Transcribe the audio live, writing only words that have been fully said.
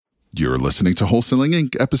You're listening to Wholesaling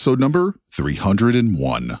Inc., episode number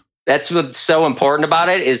 301. That's what's so important about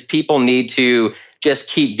it is people need to just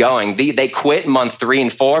keep going. They quit month 3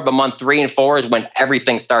 and 4, but month 3 and 4 is when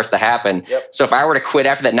everything starts to happen. Yep. So if I were to quit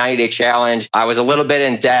after that 90-day challenge, I was a little bit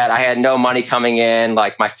in debt. I had no money coming in,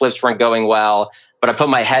 like my flips weren't going well, but I put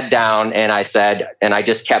my head down and I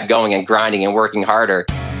just kept going and grinding and working harder.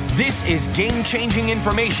 This is game-changing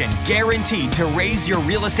information guaranteed to raise your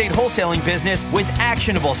real estate wholesaling business with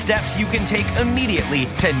actionable steps you can take immediately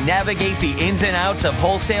to navigate the ins and outs of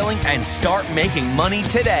wholesaling and start making money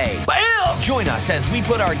today. Bam! Join us as we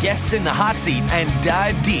put our guests in the hot seat and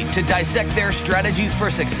dive deep to dissect their strategies for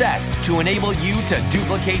success to enable you to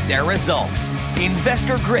duplicate their results.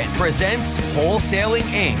 Investor Grit presents Wholesaling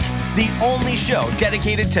Inc., the only show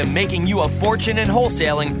dedicated to making you a fortune in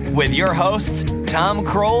wholesaling with your hosts, Tom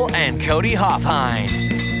Kroll and Cody Hoffheim.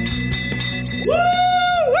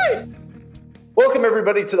 Woo-wee! Welcome,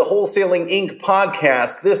 everybody, to the Wholesaling Inc.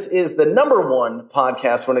 podcast. This is the #1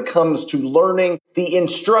 podcast when it comes to learning the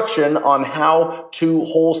instruction on how to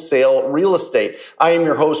wholesale real estate. I am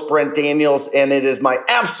your host, Brent Daniels, and it is my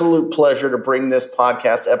absolute pleasure to bring this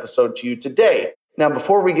podcast episode to you today. Now,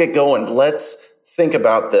 before we get going, let's think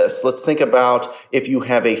about this. Let's think about if you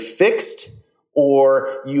have a fixed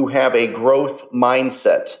or you have a growth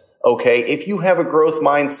mindset. Okay. If you have a growth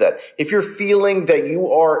mindset, if you're feeling that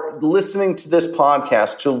you are listening to this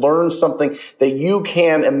podcast to learn something that you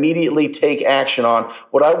can immediately take action on,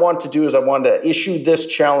 what I want to do is I want to issue this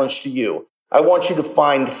challenge to you. I want you to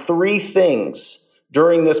find 3 things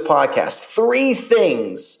during this podcast, 3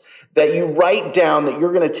 things that you write down that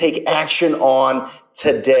you're going to take action on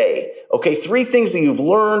today. Okay, 3 things that you've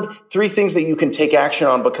learned, 3 things that you can take action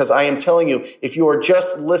on, because I am telling you, if you are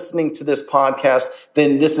just listening to this podcast,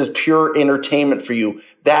 then this is pure entertainment for you.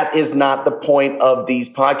 That is not the point of these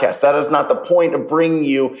podcasts. That is not the point of bringing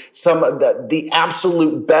you some of the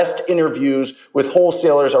absolute best interviews with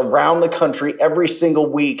wholesalers around the country every single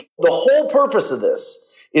week. The whole purpose of this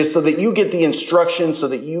is so that you get the instruction so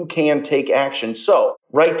that you can take action. So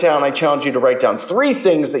I challenge you to write down 3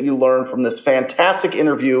 things that you learned from this fantastic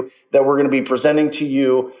interview that we're going to be presenting to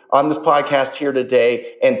you on this podcast here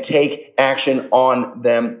today, and take action on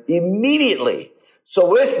them immediately. So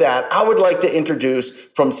with that, I would like to introduce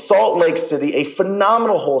from Salt Lake City, a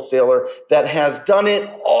phenomenal wholesaler that has done it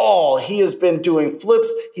all. He has been doing flips,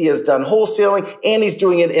 he has done wholesaling, and he's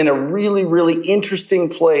doing it in a really, really interesting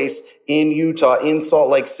place in Utah, in Salt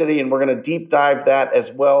Lake City. And we're going to deep dive that as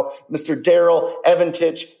well. Mr. Daryl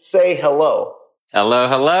Evantich, say hello. Hello.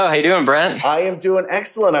 How you doing, Brent? I am doing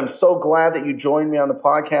excellent. I'm so glad that you joined me on the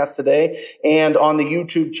podcast today and on the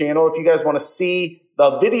YouTube channel. If you guys want to see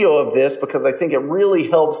the video of this, because I think it really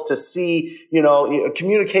helps to see,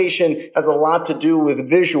 communication has a lot to do with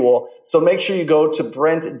visual. So make sure you go to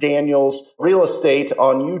Brent Daniels Real Estate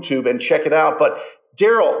on YouTube and check it out. But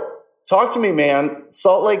Daryl, talk to me, man.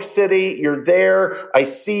 Salt Lake City, you're there. I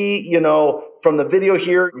see, from the video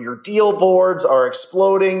here, your deal boards are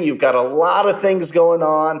exploding. You've got a lot of things going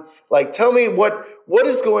on. Like, tell me what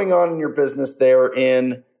is going on in your business there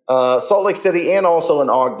in Salt Lake City and also in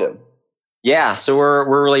Ogden. Yeah, so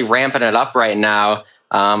we're really ramping it up right now.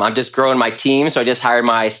 I'm just growing my team. So I just hired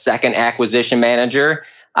my second acquisition manager.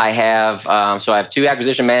 I have 2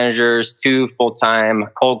 acquisition managers, 2 full-time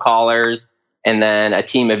cold callers, and then a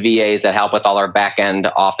team of VAs that help with all our back-end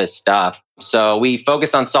office stuff. So we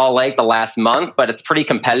focused on Salt Lake the last month, but it's pretty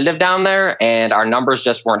competitive down there, and our numbers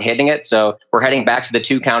just weren't hitting it. So we're heading back to the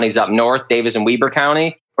 2 counties up north, Davis and Weber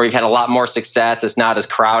County, where we've had a lot more success. It's not as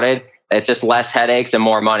crowded. It's just less headaches and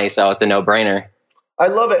more money, so it's a no-brainer. I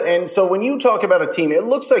love it. And so when you talk about a team, it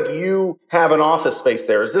looks like you have an office space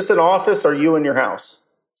there. Is this an office or are you in your house?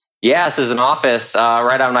 Yeah, this is an office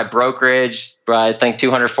right on my brokerage. I think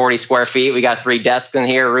 240 square feet. We got 3 desks in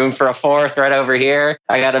here, room for a 4th right over here.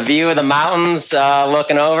 I got a view of the mountains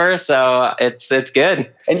looking over, so it's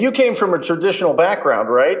good. And you came from a traditional background,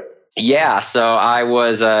 right? Yeah, so I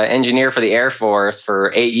was an engineer for the Air Force for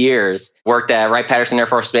 8 years. Worked at Wright-Patterson Air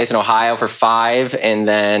Force Base in Ohio for 5, and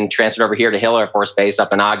then transferred over here to Hill Air Force Base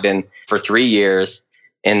up in Ogden for 3 years.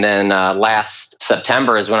 And then last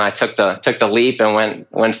September is when I took the leap and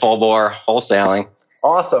went full bore wholesaling.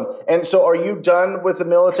 Awesome. And so, are you done with the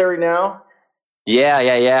military now?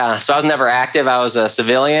 Yeah. So I was never active. I was a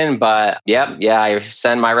civilian, but I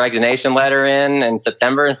sent my resignation letter in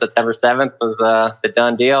September, and September 7th was the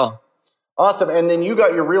done deal. Awesome. And then you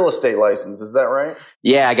got your real estate license. Is that right?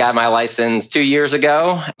 Yeah, I got my license 2 years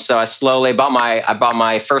ago. So I slowly bought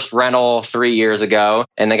my first rental 3 years ago,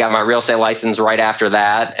 and I got my real estate license right after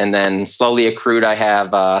that. And then slowly accrued. I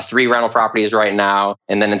have 3 rental properties right now.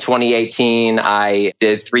 And then in 2018, I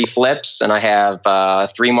did 3 flips, and I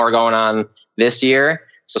have 3 more going on this year.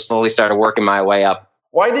 So slowly started working my way up.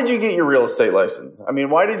 Why did you get your real estate license? I mean,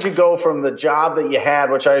 why did you go from the job that you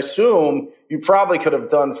had, which I assume you probably could have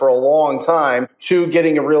done for a long time, to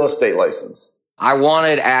getting a real estate license? I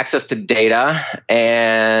wanted access to data,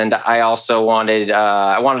 and I also wanted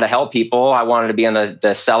to help people. I wanted to be on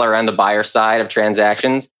the seller and the buyer side of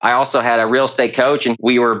transactions. I also had a real estate coach, and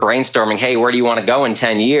we were brainstorming, hey, where do you want to go in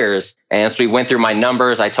 10 years? And so we went through my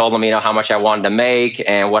numbers. I told him, how much I wanted to make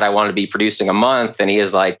and what I wanted to be producing a month. And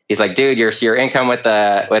he's like, dude, your income with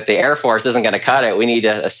the Air Force isn't going to cut it. We need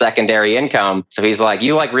a secondary income. So he's like,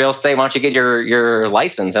 you like real estate? Why don't you get your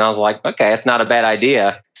license? And I was like, okay, it's not a bad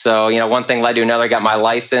idea. So, one thing led to another. I got my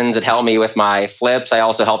license. It helped me with my flips. I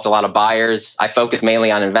also helped a lot of buyers. I focus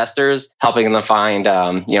mainly on investors, helping them find,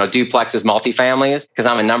 duplexes, multifamilies, because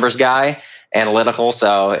I'm a numbers guy, analytical.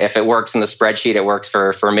 So if it works in the spreadsheet, it works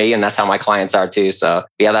for me. And that's how my clients are too. So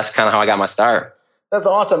yeah, that's kind of how I got my start. That's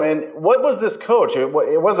awesome. And what was this coach? It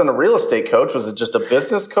wasn't a real estate coach. Was it just a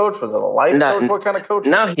business coach? Was it a life coach? What kind of coach?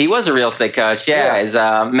 No, he was a real estate coach. Yeah. He's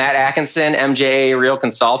Matt Atkinson, MJ Real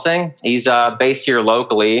Consulting. He's based here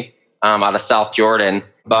locally out of South Jordan.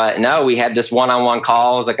 But no, we had this one-on-one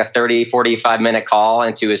call. It was like a 30, 45-minute call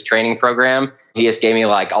into his training program. He just gave me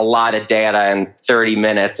like a lot of data in 30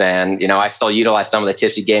 minutes. And, I still utilize some of the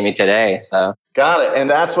tips he gave me today. So. Got it. And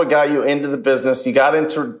that's what got you into the business. You got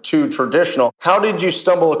into traditional. How did you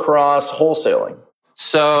stumble across wholesaling?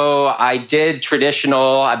 So I did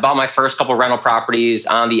traditional. I bought my first couple rental properties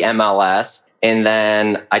on the MLS. And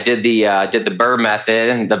then I did the BRRRR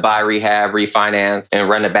method, the buy, rehab, refinance, and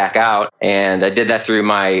rent it back out. And I did that through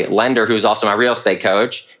my lender, who's also my real estate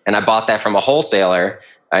coach. And I bought that from a wholesaler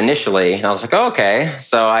initially. And I was like, oh, okay.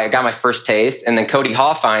 So I got my first taste. And then Cody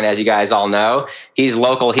Hoffine, as you guys all know, he's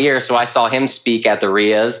local here. So I saw him speak at the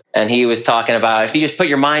RIAs, and he was talking about, if you just put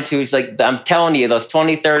your mind to, he's like, I'm telling you, those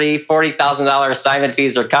 $20,000, $30,000, $40,000 assignment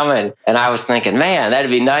fees are coming. And I was thinking, man, that'd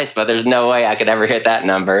be nice, but there's no way I could ever hit that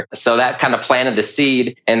number. So that kind of planted the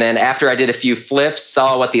seed. And then after I did a few flips,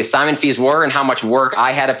 saw what the assignment fees were and how much work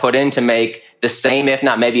I had to put in to make the same, if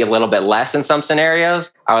not maybe a little bit less in some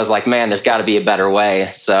scenarios, I was like, man, there's got to be a better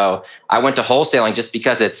way. So I went to wholesaling just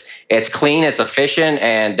because it's clean, it's efficient,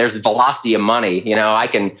 and there's velocity of money.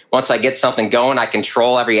 Once I get something going, I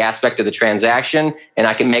control every aspect of the transaction, and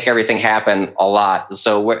I can make everything happen a lot.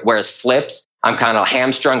 So whereas flips, I'm kind of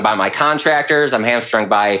hamstrung by my contractors. I'm hamstrung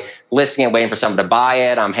by listing and waiting for someone to buy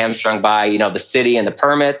it. I'm hamstrung by, the city and the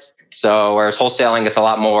permits. So whereas wholesaling is a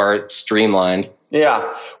lot more streamlined.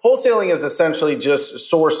 Yeah. Wholesaling is essentially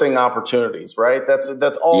just sourcing opportunities, right? That's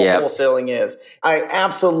all wholesaling is. I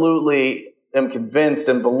absolutely am convinced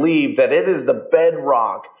and believe that it is the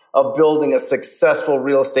bedrock of building a successful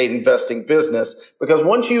real estate investing business, because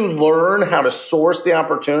once you learn how to source the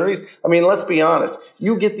opportunities, let's be honest,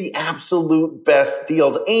 you get the absolute best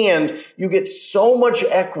deals, and you get so much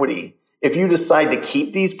equity. If you decide to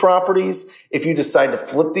keep these properties, if you decide to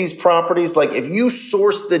flip these properties, like if you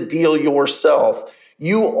source the deal yourself,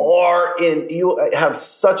 you have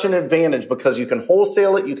such an advantage because you can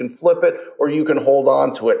wholesale it, you can flip it, or you can hold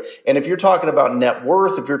on to it. And if you're talking about net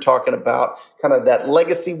worth, if you're talking about kind of that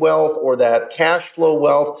legacy wealth or that cash flow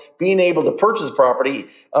wealth, being able to purchase property,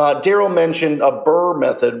 Daryl mentioned a BRRRR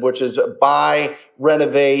method, which is buy,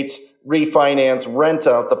 renovate, refinance, rent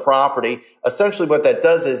out the property. Essentially what that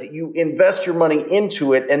does is you invest your money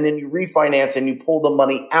into it, and then you refinance and you pull the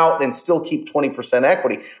money out and still keep 20%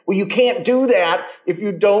 equity. Well, you can't do that if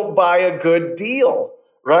you don't buy a good deal,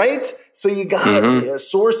 right? So you got to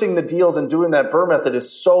sourcing the deals and doing that BRRRR method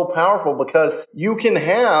is so powerful, because you can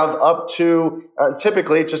have up to,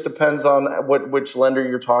 typically it just depends on which lender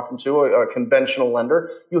you're talking to, a conventional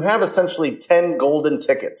lender. You have essentially 10 golden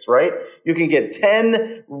tickets, right? You can get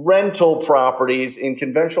 10 rental properties in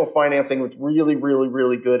conventional financing with really, really,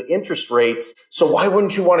 really good interest rates. So why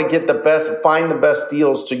wouldn't you want to find the best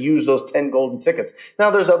deals to use those 10 golden tickets? Now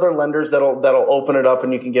there's other lenders that'll open it up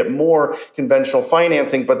and you can get more conventional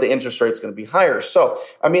financing, but the interest rate's going to be higher. So,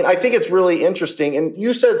 I think it's really interesting. And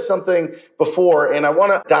you said something before, and I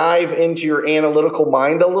want to dive into your analytical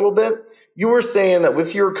mind a little bit. You were saying that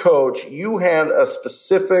with your coach, you had a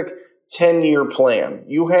specific 10-year plan.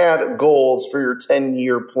 You had goals for your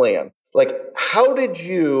 10-year plan. Like, how did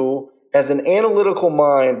you, as an analytical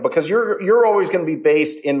mind, because you're always going to be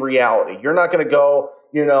based in reality. You're not going to go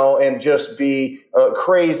and just be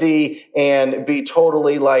crazy and be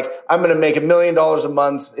totally like, I'm going to make $1 million a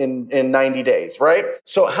month in 90 days, right?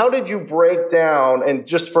 So how did you break down, and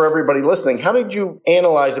just for everybody listening, how did you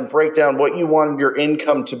analyze and break down what you wanted your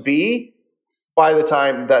income to be by the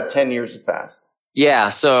time that 10 years had passed? Yeah,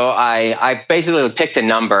 so I basically picked a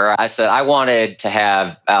number. I said I wanted to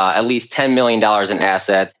have at least $10 million in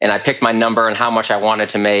assets, and I picked my number and how much I wanted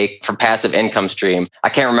to make for passive income stream. I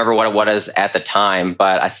can't remember what it was at the time,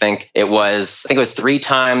 but I think it was 3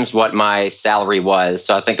 times what my salary was.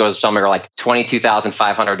 So I think it was somewhere like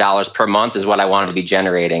 $22,500 per month is what I wanted to be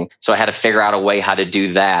generating. So I had to figure out a way how to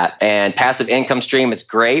do that. And passive income stream, it's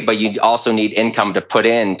great, but you also need income to put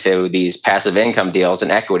into these passive income deals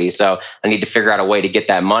and equity. So I need to figure out a way to get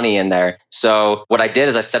that money in there. So what I did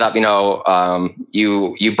is I set up,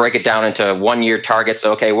 you break it down into 1 year targets.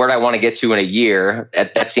 So, okay, where do I want to get to in a year?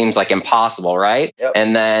 That seems like impossible, right? Yep.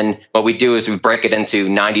 And then what we do is we break it into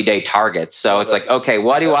 90-day targets. So it's like, okay,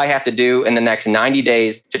 what do I have to do in the next 90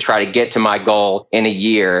 days to try to get to my goal in a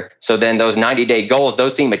year? So then those 90-day goals,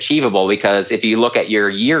 those seem achievable, because if you look at your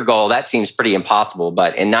year goal, that seems pretty impossible.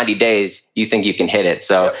 But in 90 days, you think you can hit it.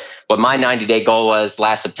 So Yep. What my 90-day goal was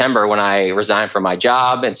last September when I resigned from my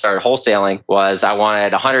job and started wholesaling was I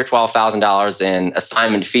wanted $112,000 in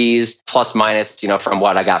assignment fees, plus minus, from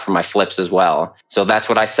what I got from my flips as well. So that's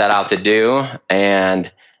what I set out to do, and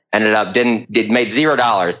ended up made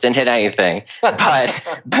 $0, didn't hit anything, but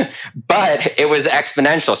it was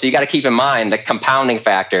exponential. So you got to keep in mind the compounding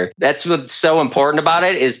factor. That's what's so important about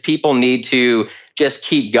it, is people need to just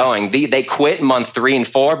keep going. They quit month 3 and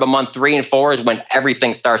 4, but month 3 and 4 is when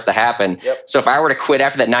everything starts to happen. Yep. So if I were to quit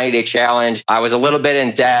after that 90-day challenge, I was a little bit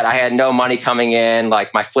in debt. I had no money coming in,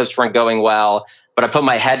 like my flips weren't going well. But I put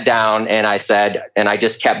my head down and I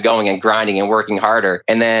just kept going and grinding and working harder.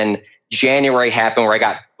 And then January happened where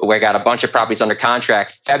I got a bunch of properties under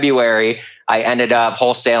contract. February, I ended up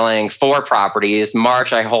wholesaling 4 properties.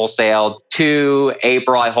 March, I wholesaled 2.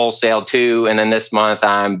 April, I wholesaled 2. And then this month,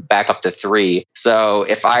 I'm back up to 3. So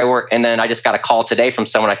and then I just got a call today from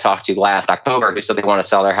someone I talked to last October who said they want to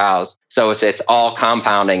sell their house. So it's all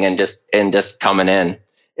compounding and just coming in.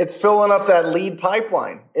 It's filling up that lead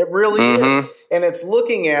pipeline. It really is. And it's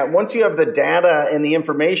looking at, once you have the data and the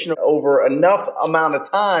information over enough amount of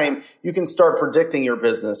time, you can start predicting your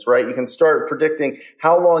business, right? You can start predicting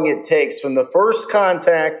how long it takes from the first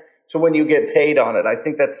contact to when you get paid on it. I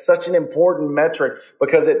think that's such an important metric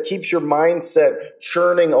because it keeps your mindset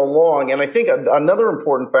churning along. And I think another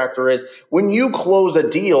important factor is when you close a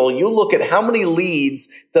deal, you look at how many leads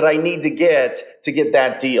that I need to get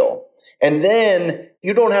that deal. And then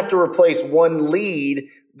you don't have to replace one lead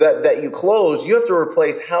that you close. You have to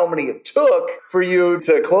replace how many it took for you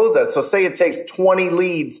to close that. So say it takes 20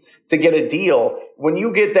 leads to get a deal. When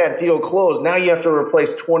you get that deal closed, now you have to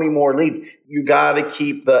replace 20 more leads. You got to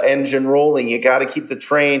keep the engine rolling. You got to keep the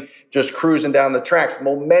train just cruising down the tracks.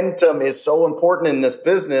 Momentum is so important in this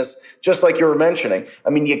business, just like you were mentioning. I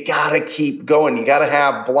mean, you got to keep going. You got to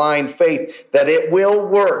have blind faith that it will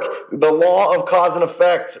work. The law of cause and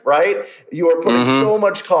effect, right? You are putting so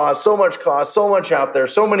much out there,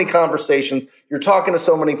 so many conversations. You're talking to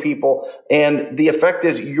so many people, and the effect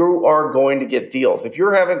is you are going to get deals. If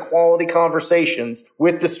you're having quality conversations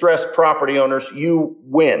with distressed property owners, you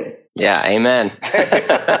win. Yeah, amen.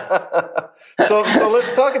 So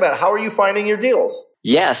let's talk about it. How are you finding your deals?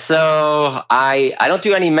 Yeah, so I don't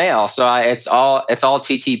do any mail. So it's all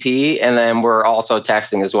TTP, and then we're also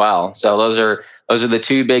texting as well. So those are the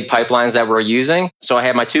 2 big pipelines that we're using. So I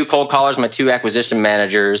have my 2 cold callers, my 2 acquisition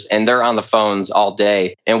managers, and they're on the phones all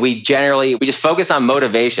day. And we just focus on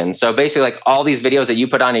motivation. So basically, like all these videos that you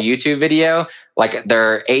put on a YouTube video, like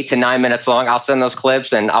they're 8 to 9 minutes long. I'll send those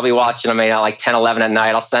clips and I'll be watching them at like 10, 11 at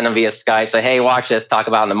night. I'll send them via Skype. Say, hey, watch this, talk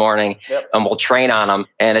about it in the morning. Yep. And we'll train on them.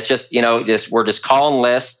 And it's just, we're just calling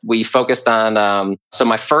lists. We focused on, so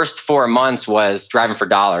my first 4 months was driving for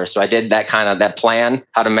dollars. So I did that plan,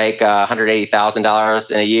 how to make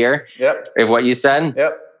 $180,000 in a year. Yep. Of what you said.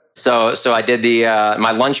 Yep. So I did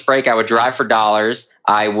my lunch break. I would drive for dollars.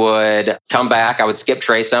 I would come back. I would skip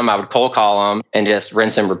trace them. I would cold call them and just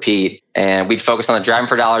rinse and repeat. And we'd focus on the driving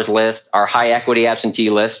for dollars list, our high equity absentee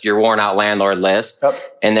list, your worn out landlord list.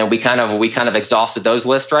 Yep. And then we kind of exhausted those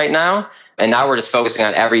lists right now. And now we're just focusing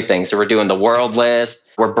on everything. So we're doing the world list.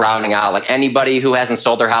 We're browning out like anybody who hasn't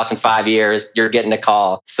sold their house in 5 years, you're getting a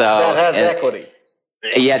call. So that has equity.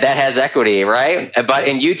 Yeah, that has equity, right? But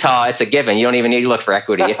in Utah, it's a given. You don't even need to look for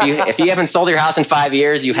equity. If you haven't sold your house in 5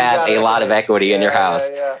 years, you have a lot of equity in your house.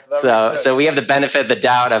 So we have the benefit of the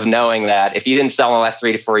doubt of knowing that if you didn't sell in the last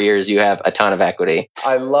 3 to 4 years, you have a ton of equity.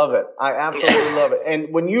 I love it. I absolutely love it.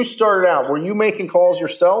 And when you started out, were you making calls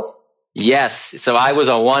yourself? Yes. So I was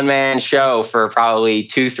a one-man show for probably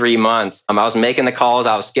 2-3 months. I was making the calls.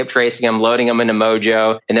 I was skip tracing them, loading them into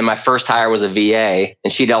Mojo. And then my first hire was a VA,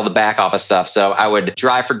 and she did all the back office stuff. So I would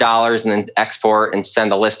drive for dollars and then export and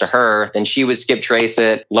send the list to her. Then she would skip trace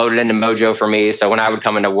it, load it into Mojo for me. So when I would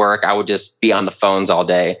come into work, I would just be on the phones all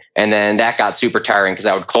day. And then that got super tiring because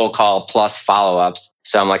I would cold call plus follow-ups.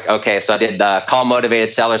 So I'm like, okay, so I did the Call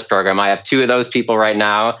Motivated Sellers program. I have 2 of those people right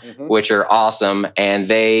now, which are awesome. And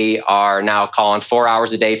they are now calling 4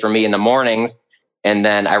 hours a day for me in the mornings. And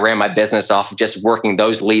then I ran my business off of just working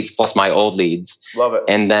those leads plus my old leads. Love it.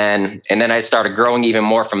 And then I started growing even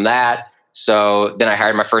more from that. So then I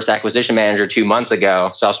hired my first acquisition manager 2 months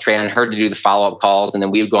ago. So I was training her to do the follow-up calls, and then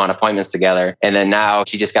we would go on appointments together. And then now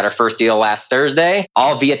she just got her first deal last Thursday,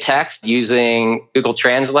 all via text using Google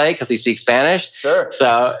Translate because he speaks Spanish. Sure.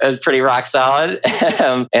 So it was pretty rock solid.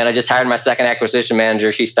 And I just hired my second acquisition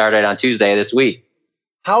manager. She started on Tuesday this week.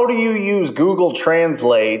 How do you use Google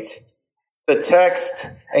Translate to text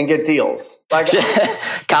and get deals? Like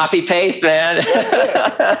copy paste, man.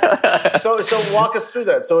 That's it. So walk us through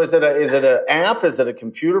that. So is it an app? Is it a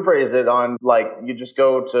computer? Is it on, like, you just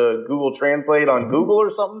go to Google Translate on Google or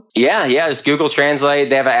something? Yeah. It's Google Translate.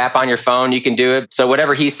 They have an app on your phone. You can do it. So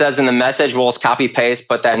whatever he says in the message, we'll just copy paste,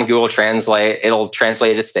 put that in Google Translate. It'll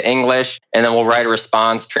translate it to English, and then we'll write a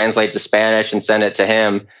response, translate to Spanish, and send it to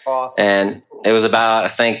him. Awesome. And it was about, I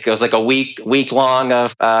think it was like a week long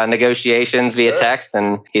of negotiations via text.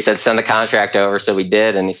 And he said, send the contract over. So we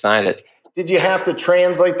did, and he signed it. Did you have to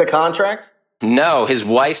translate the contract? No, his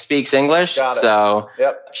wife speaks English. Got it. So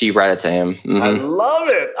she read it to him. I love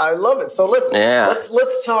it. So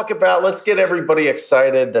let's talk about, let's get everybody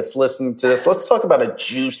excited that's listening to this. Let's talk about a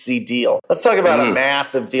juicy deal. Let's talk about a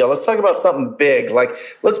massive deal. Let's talk about something big. Like,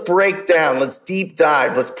 let's break down, let's deep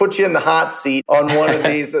dive. Let's put you in the hot seat on one of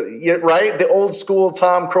these, right? The old school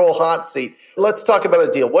Tom Kroll hot seat. Let's talk about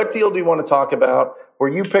a deal. What deal do you want to talk about where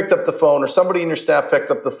you picked up the phone or somebody in your staff picked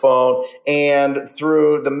up the phone and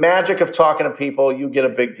through the magic of talking to people, you get a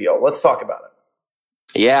big deal? Let's talk about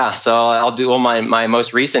it. Yeah. So I'll do my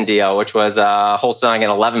most recent deal, which was wholesaling an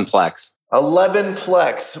 11-plex.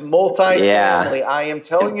 11-plex, multifamily. Yeah. I am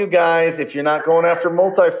telling you guys, if you're not going after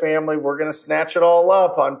multifamily, we're going to snatch it all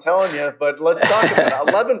up. I'm telling you. But let's talk about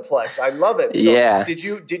 11-plex. I love it. So yeah. Did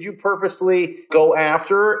you purposely go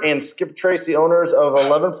after and skip trace the owners of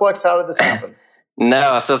 11-plex? How did this happen?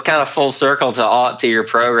 No, so it's kind of full circle to your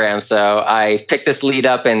program. So I picked this lead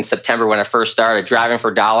up in September when I first started driving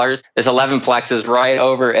for dollars. This 11-plex is right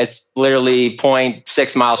over. It's literally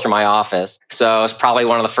 0.6 miles from my office. So it's probably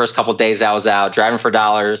one of the first couple of days I was out driving for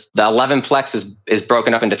dollars. The 11-plex is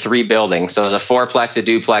broken up into 3 buildings. So there's a 4-plex, a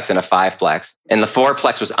duplex, and a 5-plex. And the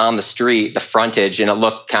 4-plex was on the street, the frontage, and it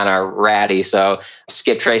looked kind of ratty. So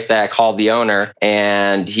skip traced that, called the owner,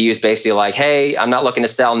 and he was basically like, hey, I'm not looking to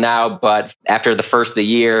sell now, but after the first of the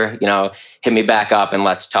year, hit me back up and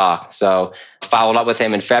let's talk. So followed up with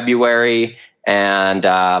him in February. And,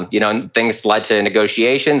 things led to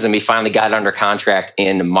negotiations, and we finally got under contract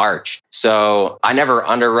in March. So I never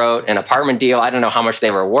underwrote an apartment deal. I didn't know how much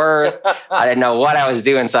they were worth. I didn't know what I was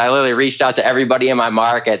doing. So I literally reached out to everybody in my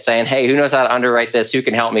market saying, hey, who knows how to underwrite this? Who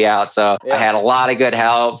can help me out? So I had a lot of good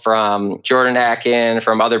help from Jordan Atkin,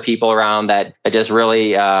 from other people around that just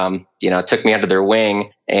really, took me under their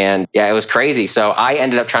wing. And yeah, it was crazy. So I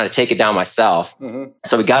ended up trying to take it down myself. Mm-hmm.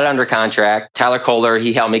 So we got it under contract. Tyler Kohler,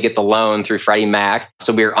 he helped me get the loan through Freddie Mac.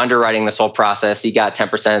 So we were underwriting this whole process. He got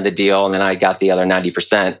 10% of the deal, and then I got the other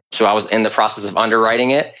 90%. So I was in the process of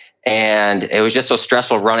underwriting it. And it was just so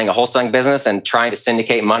stressful running a wholesaling business and trying to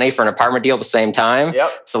syndicate money for an apartment deal at the same time.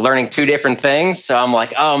 Yep. So learning 2 different things. So I'm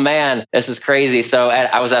like, oh man, this is crazy. So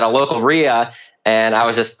I was at a local RIA, and I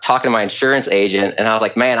was just talking to my insurance agent, and I was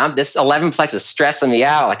like, man, this 11-plex is stressing me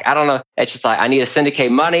out. Like, I don't know. It's just like, I need to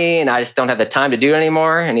syndicate money, and I just don't have the time to do it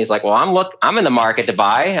anymore. And he's like, well, I'm in the market to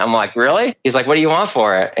buy. I'm like, really? He's like, what do you want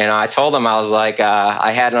for it? And I told him, I was like,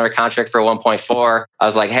 I had another contract for 1.4. I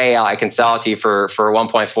was like, hey, I can sell it to you for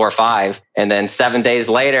 1.45. And then 7 days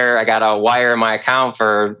later, I got a wire in my account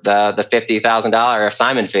for the $50,000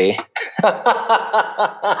 assignment fee.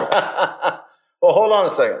 Well, hold on a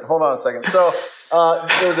second. So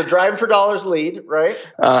it was a driving for dollars lead, right?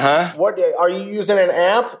 Uh-huh. What are you using an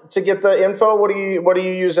app to get the info? What are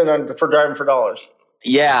you using for driving for dollars?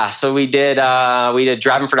 Yeah, so we did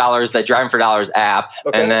Driving for Dollars, the Driving for Dollars app,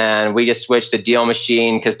 and then we just switched to Deal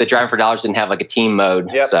Machine because the Driving for Dollars didn't have like a team mode.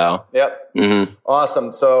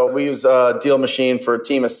 Awesome. So we use Deal Machine for a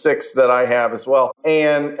team of 6 that I have as well,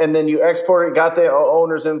 and then you exported, got the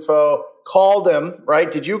owner's info, called him,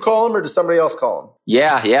 right? Did you call him or did somebody else call him?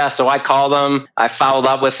 Yeah. So I called him. I followed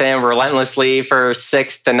up with him relentlessly for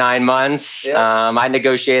 6 to 9 months. I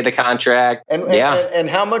negotiated the contract. And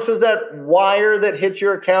how much was that wire that hits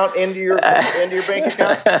your account into your bank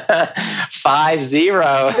account?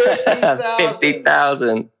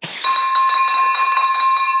 50,000.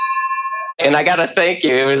 And I got to thank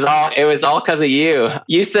you. It was all because of you.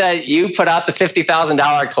 You said you put out the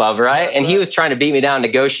 $50,000 club, right? And he was trying to beat me down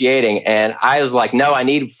negotiating. And I was like, no, I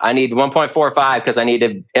need 1.45 because I need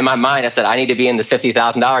to, in my mind, I said, I need to be in this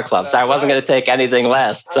 $50,000 club. So I wasn't going to take anything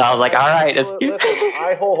less. So I was like, all right. Listen,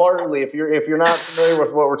 I wholeheartedly, if you're not familiar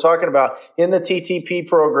with what we're talking about, in the TTP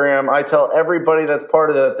program, I tell everybody that's part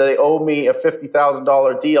of that they owe me a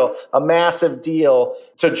 $50,000 deal, a massive deal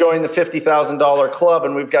to join the $50,000 club.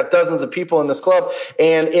 And we've got dozens of people in this club,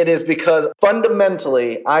 and it is because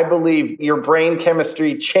fundamentally, I believe your brain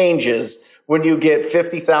chemistry changes when you get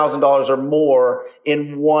 $50,000 or more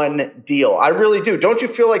in one deal. I really do. Don't you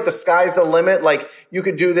feel like the sky's the limit? Like you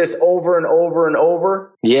could do this over and over and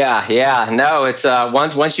over? Yeah. No, it's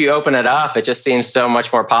once you open it up, it just seems so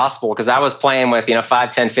much more possible. Because I was playing with $5,000,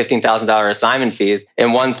 $10,000, $15,000 assignment fees,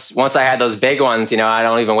 and once I had those big ones, I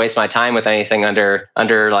don't even waste my time with anything under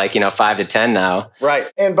 5 to 10 now.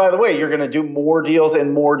 Right. And by the way, you're going to do more deals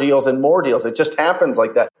and more deals and more deals. It just happens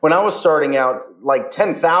like that. When I was starting out, like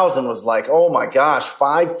 10,000 was like, oh my gosh,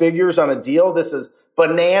 5 figures on a deal. This is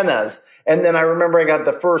bananas. And then I remember I got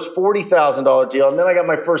the first $40,000 deal, and then I got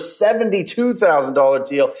my first $72,000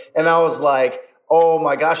 deal. And I was like, oh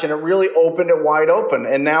my gosh. And it really opened it wide open.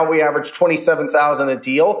 And now we average 27,000 a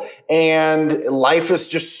deal, and life is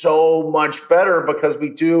just so much better because we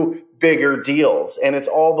do bigger deals. And it's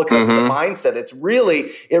all because of the mindset. It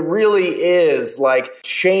really is like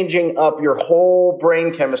changing up your whole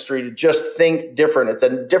brain chemistry to just think different. It's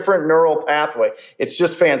a different neural pathway. It's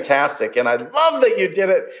just fantastic. And I love that you did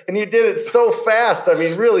it, and you did it so fast. I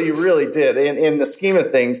mean, really, you really did. In the scheme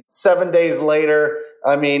of things, 7 days later,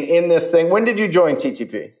 I mean, in this thing, when did you join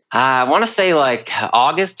TTP? I want to say like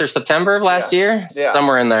August or September of last year,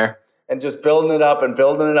 somewhere in there. And just building it up. And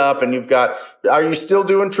are you still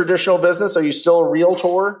doing traditional business? Are you still a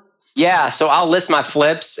realtor? Yeah. So I'll list my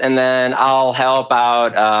flips, and then I'll help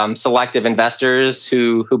out selective investors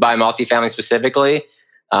who buy multifamily specifically.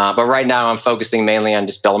 But right now I'm focusing mainly on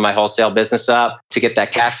just building my wholesale business up to get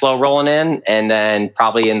that cash flow rolling in. And then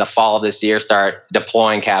probably in the fall of this year, start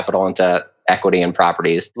deploying capital into equity and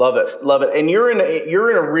properties. Love it. And you're in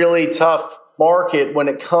a really tough market when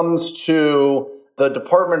it comes to the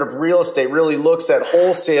Department of Real Estate really looks at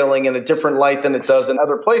wholesaling in a different light than it does in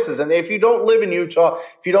other places. And if you don't live in Utah,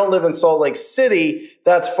 if you don't live in Salt Lake City,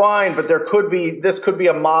 that's fine. But this could be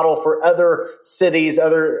a model for other cities,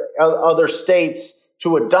 other states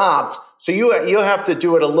to adopt. So you have to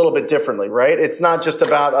do it a little bit differently, right? It's not just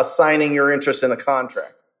about assigning your interest in a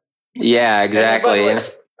contract. Yeah, exactly.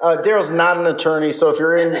 Daryl's not an attorney, so if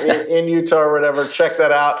you're in Utah or whatever, check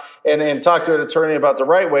that out and talk to an attorney about the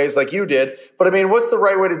right ways like you did. But I mean, what's the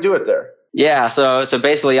right way to do it there? Yeah, so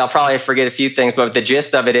basically I'll probably forget a few things, but the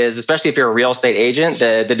gist of it is, especially if you're a real estate agent,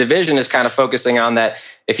 the division is kind of focusing on that.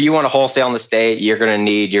 If you want to wholesale in the state, you're going to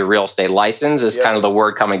need your real estate license is kind of the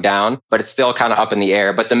word coming down, but it's still kind of up in the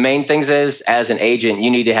air. But the main things is, as an agent, you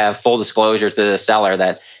need to have full disclosure to the seller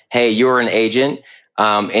that, hey, you're an agent.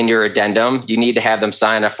 In your addendum, you need to have them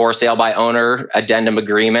sign a for sale by owner addendum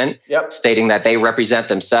agreement stating that they represent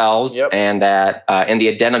themselves, and that in the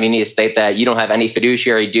addendum, you need to state that you don't have any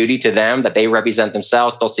fiduciary duty to them, that they represent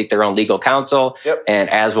themselves. They'll seek their own legal counsel, and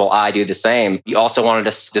as will I do the same. You also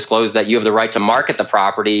wanted to disclose that you have the right to market the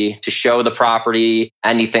property, to show the property,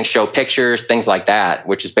 anything, show pictures, things like that,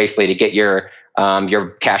 which is basically to get your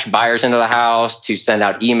cash buyers into the house, to send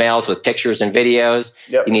out emails with pictures and videos.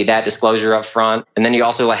 You need that disclosure up front. And then you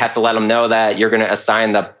also have to let them know that you're going to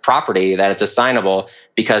assign the property, that it's assignable,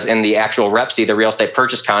 because in the actual REPC, the real estate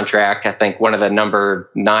purchase contract, I think one of the number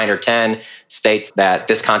 9 or 10 states that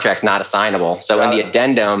this contract's not assignable. So in the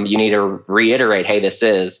addendum, you need to reiterate, hey, this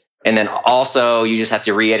is. And then also you just have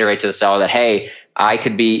to reiterate to the seller that, hey, I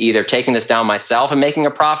could be either taking this down myself and making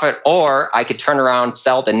a profit, or I could turn around,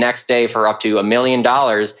 sell it the next day for up to $1 million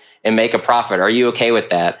and make a profit. Are you okay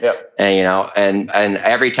with that? Yep. And and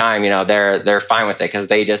every time, they're fine with it because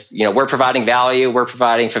they just, we're providing value, we're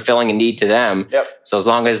fulfilling a need to them. Yep. So as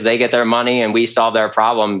long as they get their money and we solve their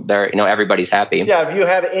problem, everybody's happy. Yeah. Have you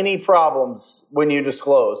had any problems when you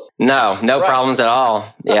disclose? No problems at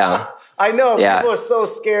all. Yeah. I know Yeah. people are so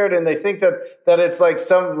scared and they think that it's like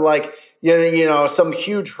some some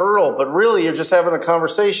huge hurdle, but really you're just having a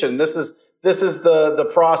conversation. This is the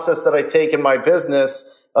process that I take in my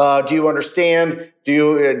business. Do you understand?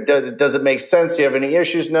 Does it make sense? Do you have any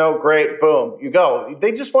issues? No. Great. Boom. You go.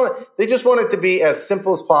 They just want it to be as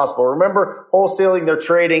simple as possible. Remember, wholesaling, they're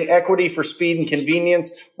trading equity for speed and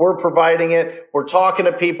convenience. We're providing it. We're talking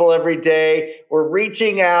to people every day. We're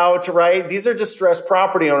reaching out, right? These are distressed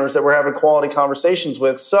property owners that we're having quality conversations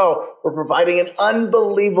with. So we're providing an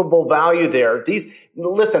unbelievable value there.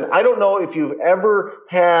 Listen, I don't know if you've ever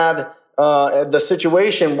had the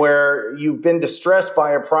situation where you've been distressed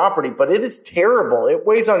by a property, but it is terrible. It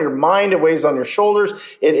weighs on your mind. It weighs on your shoulders.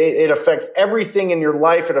 It affects everything in your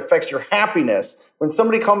life. It affects your happiness. When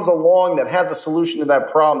somebody comes along that has a solution to that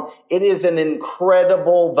problem, it is an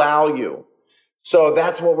incredible value. So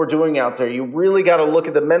that's what we're doing out there. You really got to look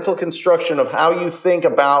at the mental construction of how you think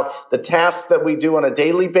about the tasks that we do on a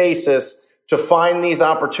daily basis to find these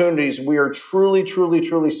opportunities. We are truly, truly,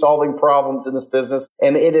 truly solving problems in this business.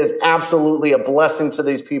 And it is absolutely a blessing to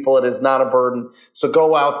these people. It is not a burden. So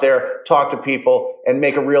go out there, talk to people, and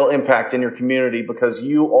make a real impact in your community because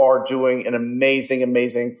you are doing an amazing,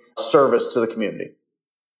 amazing service to the community.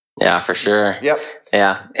 Yeah, for sure. Yep.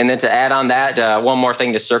 Yeah. And then to add on that, one more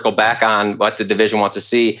thing to circle back on what the division wants to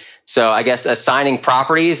see. So I guess assigning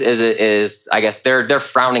properties is I guess they're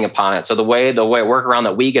frowning upon it. So the workaround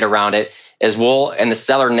that we get around it is in the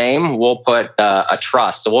seller name, we'll put a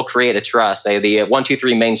trust. So we'll create a trust, say the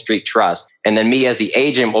 123 Main Street Trust. And then me as the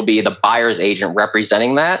agent will be the buyer's agent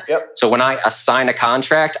representing that. Yep. So when I assign a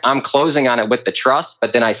contract, I'm closing on it with the trust,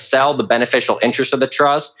 but then I sell the beneficial interest of the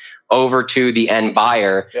trust over to the end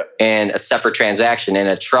buyer in a separate transaction. And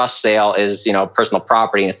a trust sale is, personal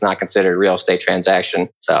property and it's not considered a real estate transaction.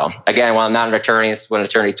 So again, while I'm not an attorney, it's what an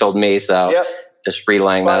attorney told me. So just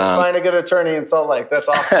relaying that on. Find a good attorney in Salt Lake. That's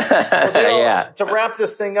awesome. Well, to wrap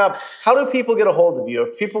this thing up, how do people get a hold of you?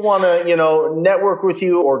 If people want to, network with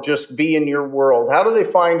you or just be in your world, how do they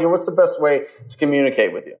find you? What's the best way to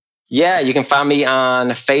communicate with you? Yeah, you can find me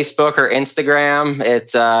on Facebook or Instagram.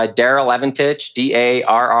 It's Darryl Eventich,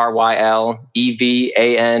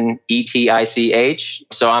 DARRYLEVANETICH.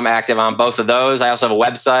 So I'm active on both of those. I also have a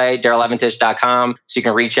website, DarrylEventich.com, so you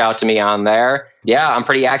can reach out to me on there. Yeah, I'm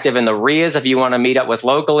pretty active in the RIAs if you want to meet up with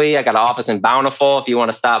locally. I got an office in Bountiful if you want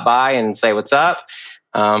to stop by and say what's up.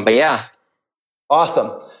 But yeah.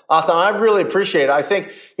 Awesome. I really appreciate it. I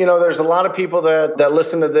think, there's a lot of people that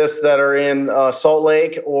listen to this that are in Salt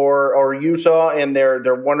Lake or Utah, and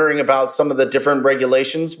they're wondering about some of the different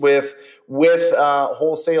regulations with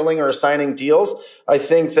wholesaling or assigning deals. I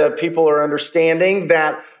think that people are understanding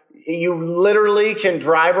that you literally can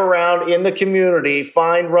drive around in the community,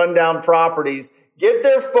 find rundown properties, get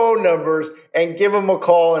their phone numbers, and give them a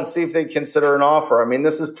call and see if they consider an offer. I mean,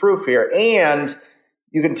 this is proof here. And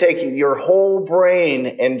you can take your whole brain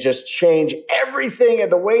and just change everything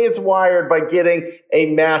and the way it's wired by getting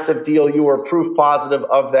a massive deal. You are proof positive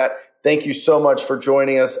of that. Thank you so much for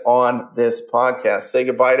joining us on this podcast. Say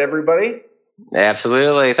goodbye to everybody.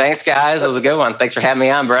 Absolutely. Thanks, guys. It was a good one. Thanks for having me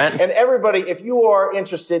on, Brent. And everybody, if you are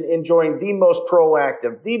interested in joining the most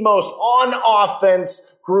proactive, the most on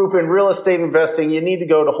offense group in real estate investing, you need to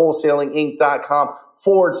go to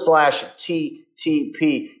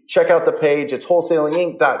wholesalinginc.com/TTP. Check out the page. It's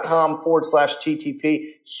wholesalinginc.com/TTP.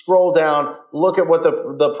 Scroll down, look at what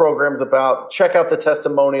the program's about. Check out the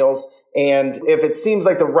testimonials. And if it seems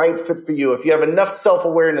like the right fit for you, if you have enough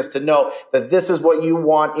self-awareness to know that this is what you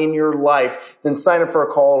want in your life, then sign up for a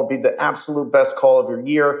call. It'll be the absolute best call of your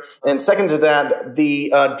year. And second to that,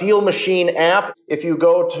 the Deal Machine app. If you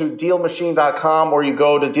go to dealmachine.com or you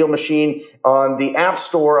go to Deal Machine on the App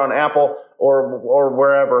Store on Apple or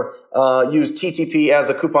wherever, use TTP as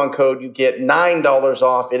a coupon code. You get $9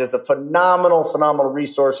 off. It is a phenomenal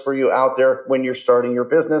resource for you out there when you're starting your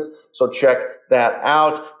business. So check that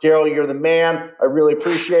out. Darryl, you're the man. I really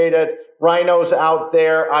appreciate it. Rhinos out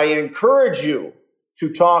there, I encourage you to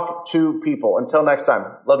talk to people. Until next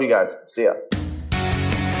time, love you guys. See ya.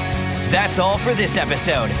 That's all for this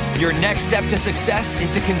episode. Your next step to success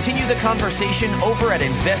is to continue the conversation over at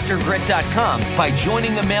investorgrit.com by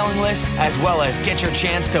joining the mailing list, as well as get your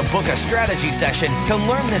chance to book a strategy session to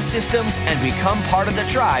learn the systems and become part of the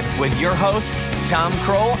tribe with your hosts, Tom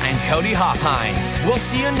Kroll and Cody Hoffheim. We'll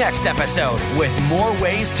see you next episode with more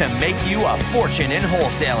ways to make you a fortune in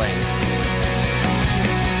wholesaling.